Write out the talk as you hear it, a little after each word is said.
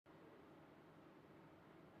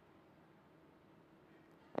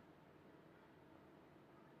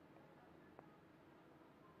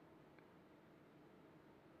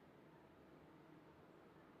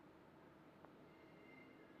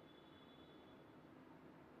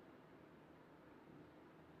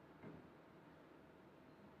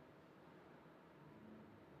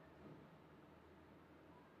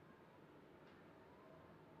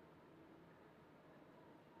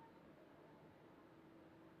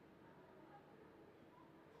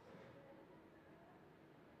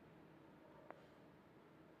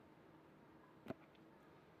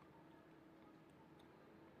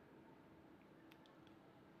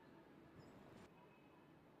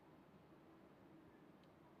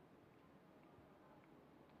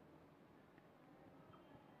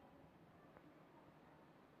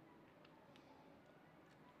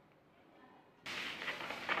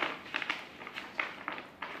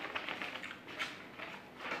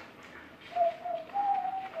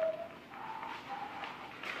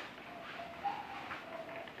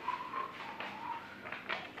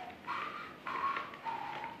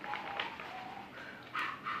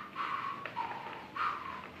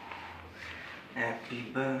Happy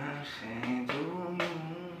birthday to you.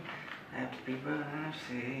 Happy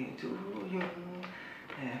birthday to you.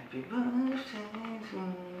 Happy birthday to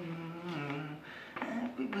you.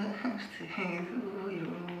 Happy birthday to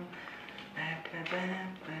you. Happy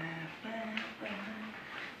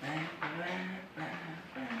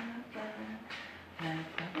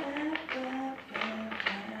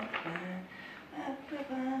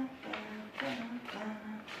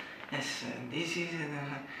Yes, this is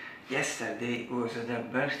yesterday was the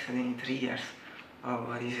birthday 3 years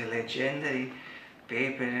of this legendary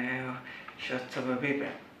paper, shot of paper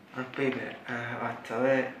or paper, what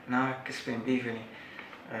now I explain briefly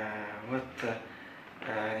what the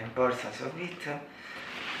importance of it.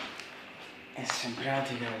 Yes,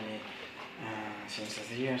 practically since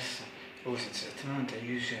 3 years, or since that moment, I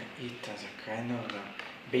use it as a kind of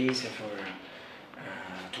base for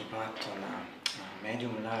to pattern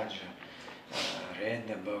medium large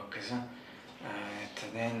red box that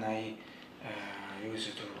then I use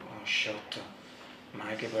to shot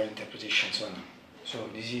my keyboard interpretations on. So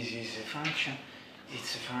this is his function,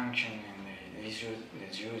 it's a function and this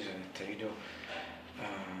use that I do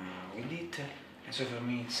with it. And so for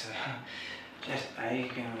me it's just I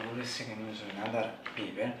can always use another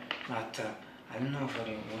paper, but I don't know for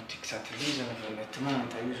what exact reason. For that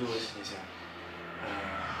moment I use always this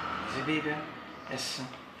paper, yes,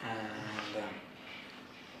 and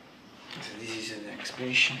so this is the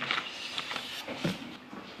explanation.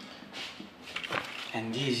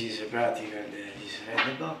 And this is practically this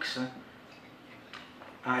red box.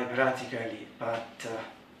 I practically put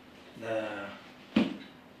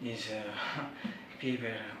this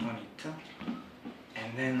paper on it,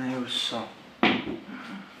 and then I also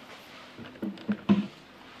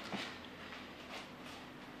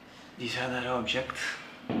this other object.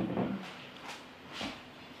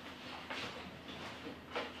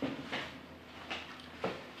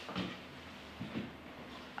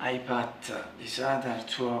 I put these other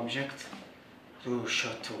two objects to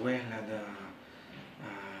shot well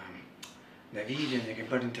the video, the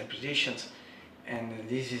keyboard interpretations, and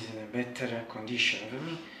this is in a better condition for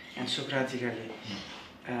me. And so practically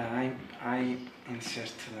I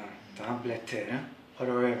insert the tablet there, or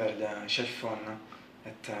however the cell phone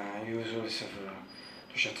that I use also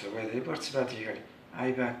to shot the well reports. Practically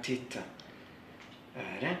I put it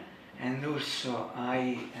there, and also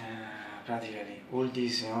I practically all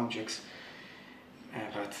these objects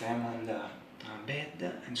put them on the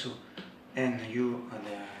bed, and so then you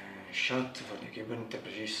the shot for the keyboard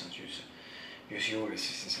interpretations use always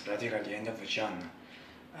since practically the end of Jan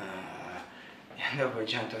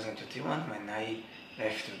 2021 when I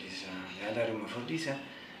left this the other room for this.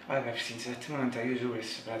 However, since that moment I use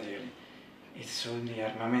always practically it's only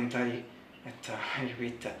armamentary that I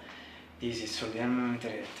repeat, this is only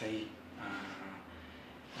armamentary that I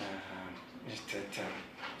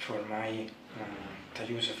for my to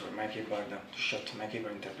use for my keyboard to shot my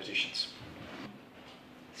keyboard interpretations.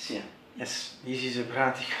 So, yes, this is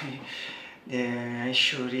practically I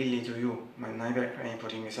show really to you when I for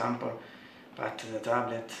example put the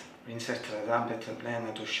tablet, insert the tablet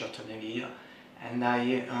plan to shot the video, and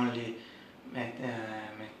I only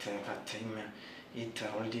put it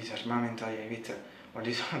all these armamentary with all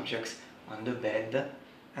these objects on the bed,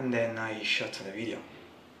 and then I shot the video.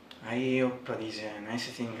 I hope this is a nice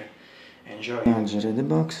thing. Enjoy. The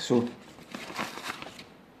box, so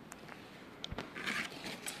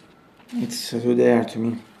it's too there to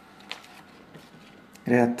me.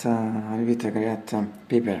 Create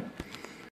paper.